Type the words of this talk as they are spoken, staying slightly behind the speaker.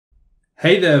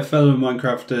Hey there fellow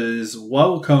Minecrafters,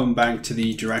 welcome back to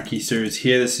the Jiraki series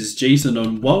here. This is Jason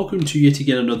and welcome to yet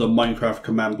again another Minecraft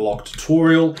command block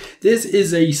tutorial. This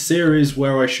is a series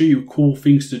where I show you cool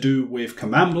things to do with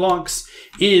command blocks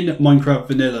in Minecraft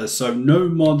Vanilla. So no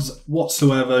mods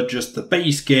whatsoever, just the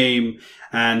base game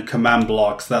and command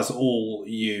blocks. That's all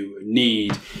you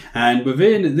need. And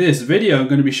within this video, I'm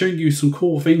going to be showing you some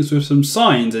cool things with some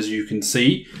signs, as you can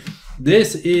see.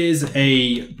 This is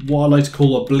what I like to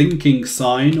call a blinking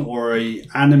sign, or a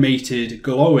animated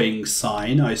glowing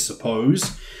sign, I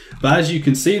suppose. But as you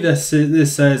can see, this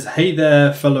says, "Hey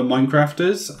there, fellow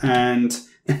Minecrafters," and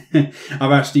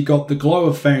I've actually got the glow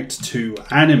effect to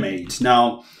animate.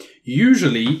 Now,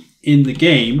 usually in the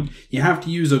game, you have to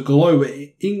use a glow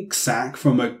ink sac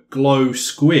from a glow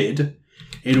squid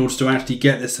in order to actually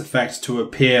get this effect to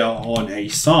appear on a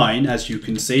sign. As you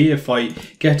can see, if I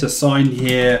get a sign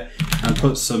here and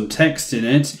put some text in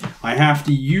it, I have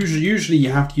to usually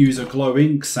you have to use a glow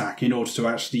ink sac in order to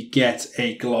actually get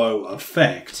a glow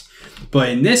effect. But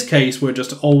in this case, we're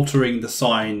just altering the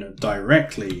sign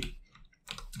directly.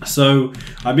 So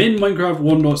I'm in Minecraft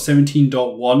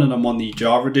 1.17.1 and I'm on the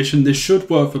Java edition. This should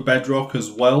work for Bedrock as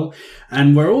well.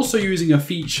 And we're also using a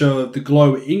feature of the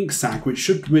glow ink sac, which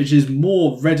is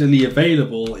more readily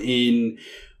available in,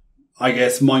 I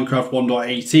guess, Minecraft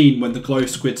 1.18, when the glow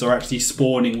squids are actually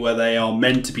spawning where they are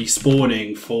meant to be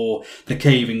spawning for the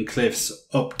Caving Cliffs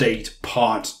update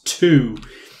part 2.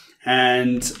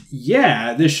 And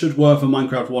yeah, this should work for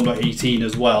Minecraft 1.18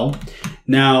 as well.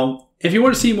 Now, if you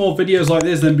want to see more videos like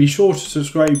this, then be sure to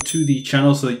subscribe to the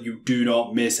channel so that you do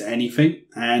not miss anything.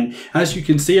 And as you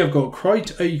can see, I've got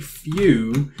quite a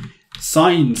few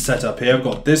signs set up here. I've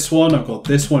got this one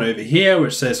over here,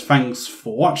 which says, "Thanks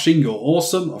for watching, you're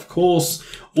awesome." Of course,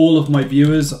 all of my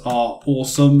viewers are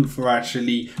awesome for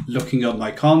actually looking up my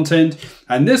content.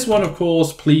 And this one, of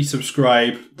course, "Please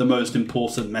subscribe," the most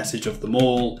important message of them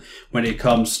all when it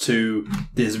comes to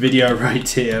this video right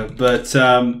here. But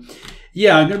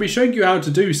yeah, I'm going to be showing you how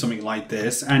to do something like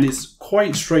this, and it's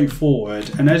quite straightforward.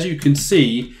 And as you can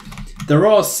see, there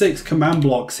are 6 command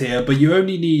blocks here, but you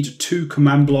only need 2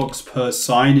 command blocks per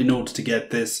sign in order to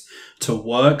get this to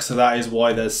work. So that is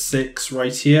why there's 6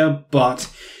 right here, but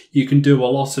you can do a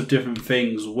lot of different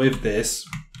things with this.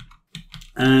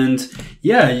 And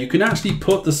yeah, you can actually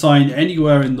put the sign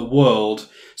anywhere in the world,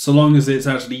 so long as it's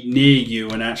actually near you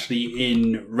and actually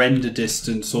in render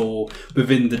distance or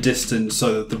within the distance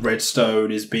so that the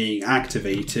redstone is being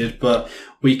activated. But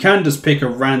we can just pick a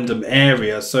random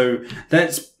area. So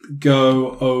let's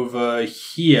go over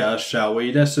here, shall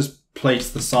we? Let's just place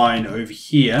the sign over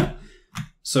here.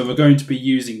 So we're going to be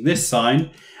using this sign.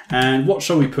 And what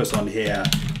shall we put on here?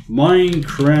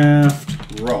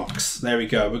 Minecraft rocks. There we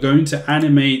go. We're going to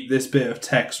animate this bit of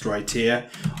text right here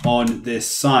on this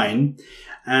sign.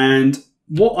 And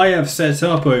what I have set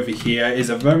up over here is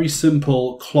a very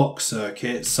simple clock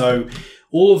circuit. So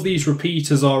all of these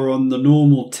repeaters are on the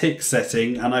normal tick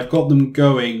setting, and I've got them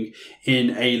going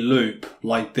in a loop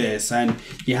like this. And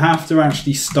you have to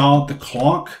actually start the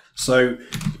clock. So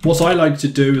what I like to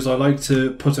do is I like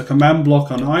to put a command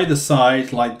block on either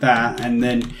side like that, and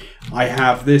then I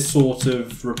have this sort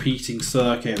of repeating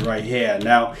circuit right here.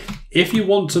 Now, if you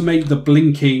want to make the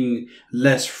blinking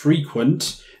less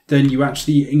frequent, then you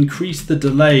actually increase the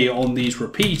delay on these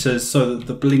repeaters so that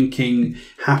the blinking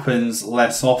happens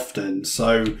less often.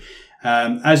 So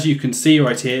as you can see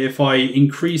right here, if I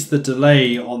increase the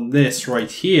delay on this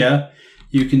right here,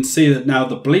 you can see that now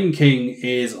the blinking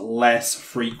is less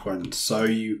frequent. So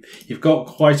you've got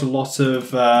quite a lot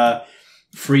of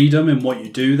freedom in what you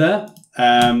do there,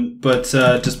 but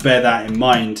just bear that in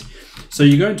mind. So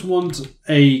you're going to want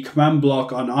a command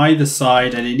block on either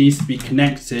side, and it needs to be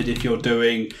connected if you're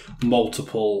doing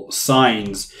multiple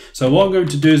signs. So what I'm going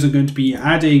to do is I'm going to be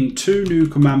adding 2 new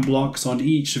command blocks on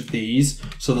each of these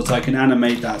so that I can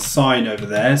animate that sign over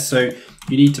there. So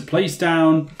you need to place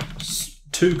down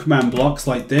 2 command blocks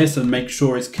like this and make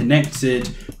sure it's connected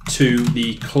to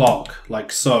the clock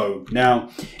like so. Now,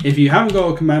 if you haven't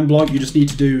got a command block, you just need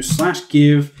to do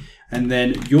 /give and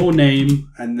then your name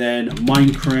and then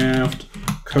Minecraft :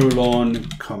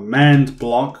 command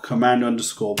block, command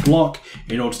underscore block,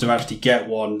 in order to actually get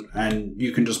one, and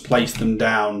you can just place them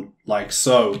down like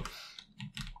so.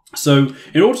 So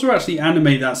in order to actually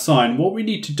animate that sign, what we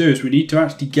need to do is we need to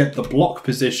actually get the block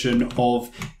position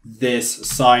of this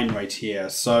sign right here.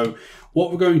 So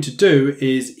what we're going to do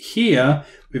is here,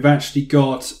 we've actually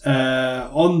got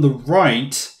on the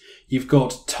right, you've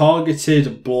got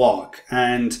targeted block,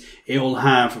 and it will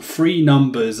have 3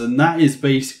 numbers, and that is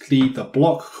basically the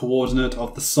block coordinate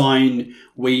of the sign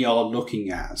we are looking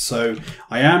at. So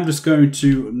I am just going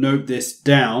to note this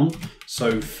down.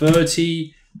 So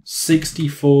 30,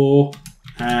 64,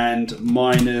 and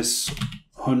minus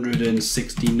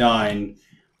 169,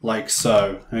 like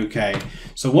so. Okay,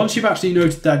 so once you've actually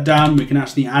noted that down, we can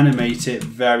actually animate it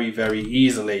very, very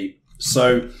easily.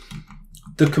 So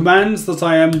the commands that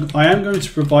I am going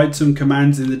to provide some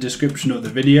commands in the description of the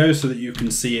video so that you can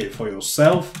see it for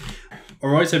yourself.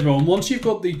 Alright everyone, once you've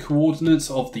got the coordinates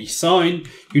of the sign,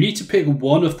 you need to pick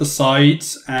one of the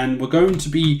sides, and we're going to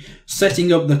be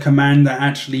setting up the command that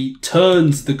actually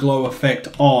turns the glow effect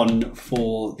on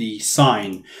for the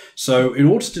sign. So in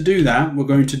order to do that, we're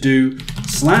going to do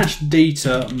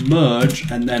 /data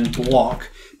merge and then block,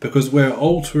 because we're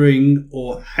altering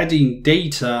or adding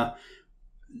data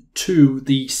to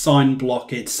the sign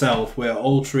block itself. We're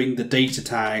altering the data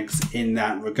tags in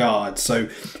that regard. So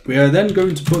we are then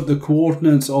going to put the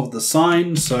coordinates of the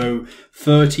sign, so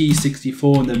 30,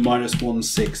 64, and then minus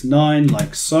 169,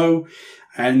 like so.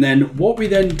 And then what we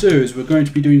then do is we're going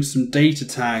to be doing some data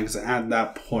tags at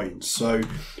that point. So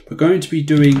we're going to be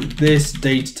doing this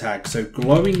data tag, so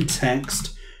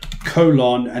GlowingText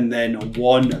colon and then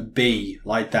 1B,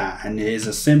 like that, and it is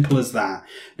as simple as that.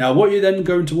 Now what you're then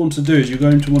going to want to do is you're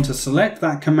going to want to select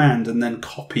that command and then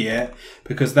copy it,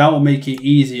 because that will make it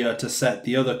easier to set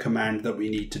the other command that we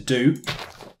need to do.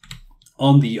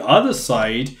 On the other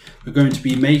side, we're going to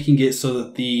be making it so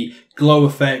that the glow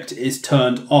effect is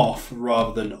turned off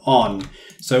rather than on.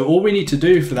 So all we need to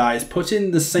do for that is put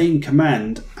in the same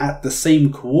command at the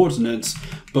same coordinates,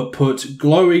 but put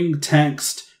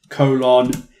GlowingText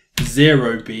colon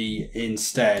 0B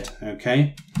instead.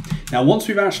 Okay, now once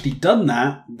we've actually done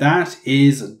that, that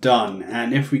is done.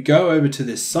 And if we go over to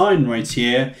this sign right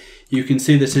here, you can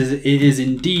see that it is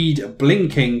indeed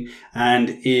blinking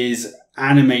and is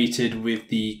animated with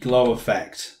the glow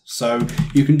effect. So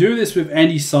you can do this with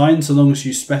any sign so long as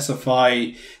you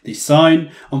specify the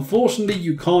sign. Unfortunately,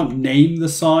 you can't name the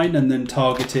sign and then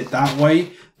target it that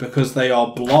way, because they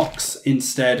are blocks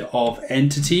instead of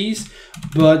entities,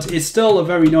 but it's still a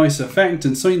very nice effect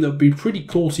and something that would be pretty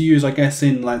cool to use, I guess,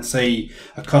 in, let's say,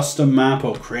 a custom map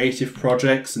or creative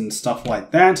projects and stuff like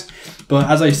that. But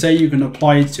as I say, you can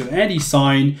apply it to any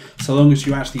sign so long as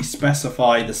you actually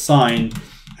specify the sign.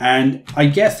 And I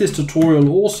guess this tutorial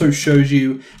also shows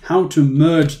you how to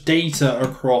merge data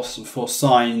across for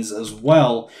signs as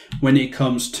well when it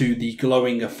comes to the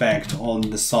glowing effect on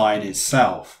the sign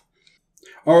itself.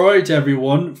 Alright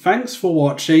everyone, thanks for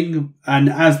watching, and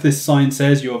as this sign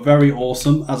says, you're very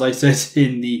awesome, as I said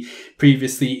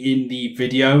previously in the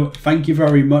video. Thank you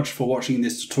very much for watching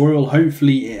this tutorial.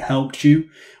 Hopefully it helped you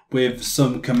with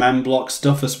some command block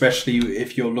stuff, especially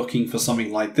if you're looking for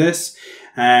something like this.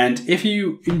 And if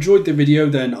you enjoyed the video,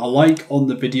 then a like on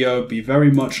the video would be very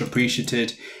much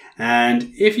appreciated.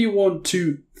 And if you want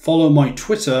to follow my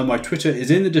Twitter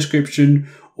is in the description,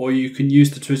 or you can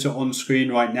use the Twitter on screen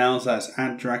right now. So that's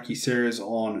 @DrakiSeries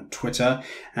on Twitter.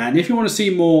 And if you want to see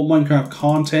more Minecraft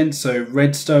content, so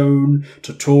redstone,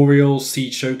 tutorials,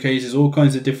 seed showcases, all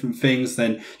kinds of different things,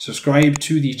 then subscribe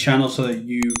to the channel so that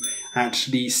you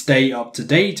actually stay up to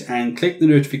date, and click the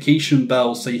notification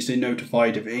bell so you stay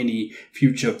notified of any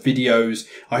future videos.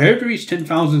 I hope to reach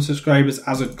 10,000 subscribers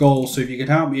as a goal, so if you could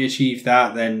help me achieve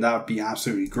that, then that would be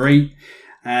absolutely great.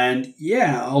 And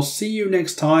yeah, I'll see you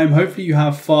next time. Hopefully you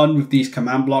have fun with these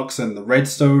command blocks and the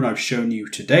redstone I've shown you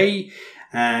today.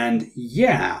 And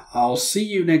yeah, I'll see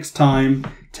you next time.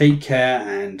 Take care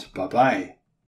and bye bye.